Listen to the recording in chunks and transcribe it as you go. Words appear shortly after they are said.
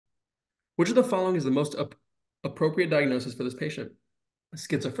Which of the following is the most appropriate diagnosis for this patient?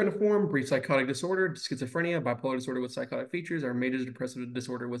 Schizophreniform, brief psychotic disorder, schizophrenia, bipolar disorder with psychotic features, or major depressive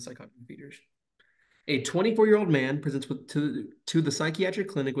disorder with psychotic features. A 24-year-old man presents to the psychiatric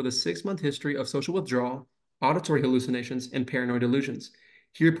clinic with a 6-month history of social withdrawal, auditory hallucinations, and paranoid delusions.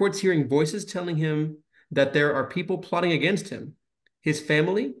 He reports hearing voices telling him that there are people plotting against him. His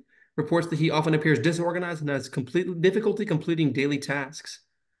family reports that he often appears disorganized and has difficulty completing daily tasks.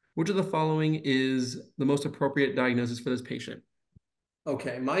 Which of the following is the most appropriate diagnosis for this patient?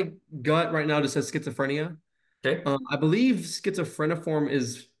 Okay, my gut right now just says schizophrenia. Okay. I believe schizophreniform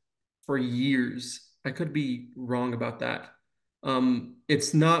is for years. I could be wrong about that.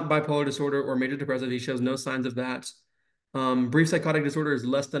 It's not bipolar disorder or major depressive. He shows no signs of that. Brief psychotic disorder is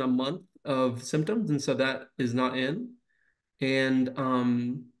less than a month of symptoms, and so that is not in. And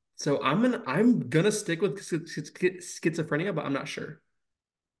so I'm gonna stick with schizophrenia, but I'm not sure.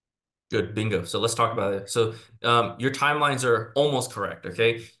 Good, bingo. So let's talk about it. So your timelines are almost correct,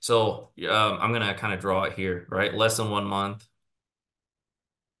 okay? So I'm gonna kind of draw it here, right? Less than 1 month,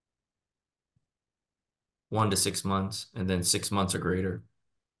 1 to 6 months, and then 6 months or greater.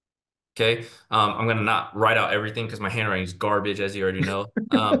 Okay. I'm gonna not write out everything because my handwriting is garbage, as you already know.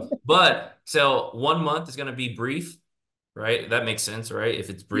 But so 1 month is gonna be brief, right? That makes sense, right? If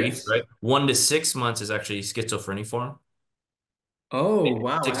it's brief, Yes. right? 1 to 6 months is actually schizophreniform. Oh,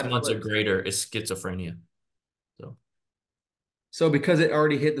 wow, I Six had it months or flipped. greater is schizophrenia. So. So because it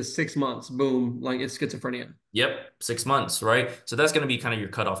already hit the 6 months, boom, like it's schizophrenia. Yep, 6 months, right? So that's going to be kind of your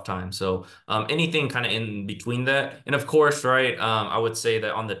cutoff time. So anything kind of in between that, and of course, right? I would say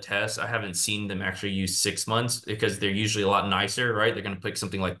that on the test, I haven't seen them actually use 6 months because they're usually a lot nicer, right? They're going to pick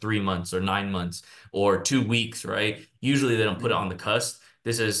something like 3 months or 9 months or 2 weeks, right? Usually they don't put it on the cusp.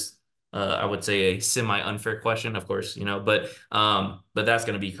 This is, I would say, a semi-unfair question, of course, but that's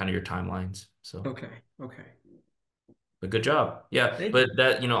going to be kind of your timelines. So. Okay, okay. But good job. Yeah. Thank But you.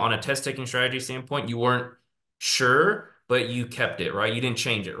 that, on a test taking strategy standpoint, you weren't sure, but you kept it, right? You didn't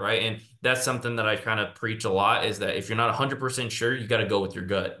change it, right? And that's something that I kind of preach a lot is that if you're not 100% sure, you got to go with your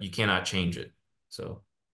gut. You cannot change it. So.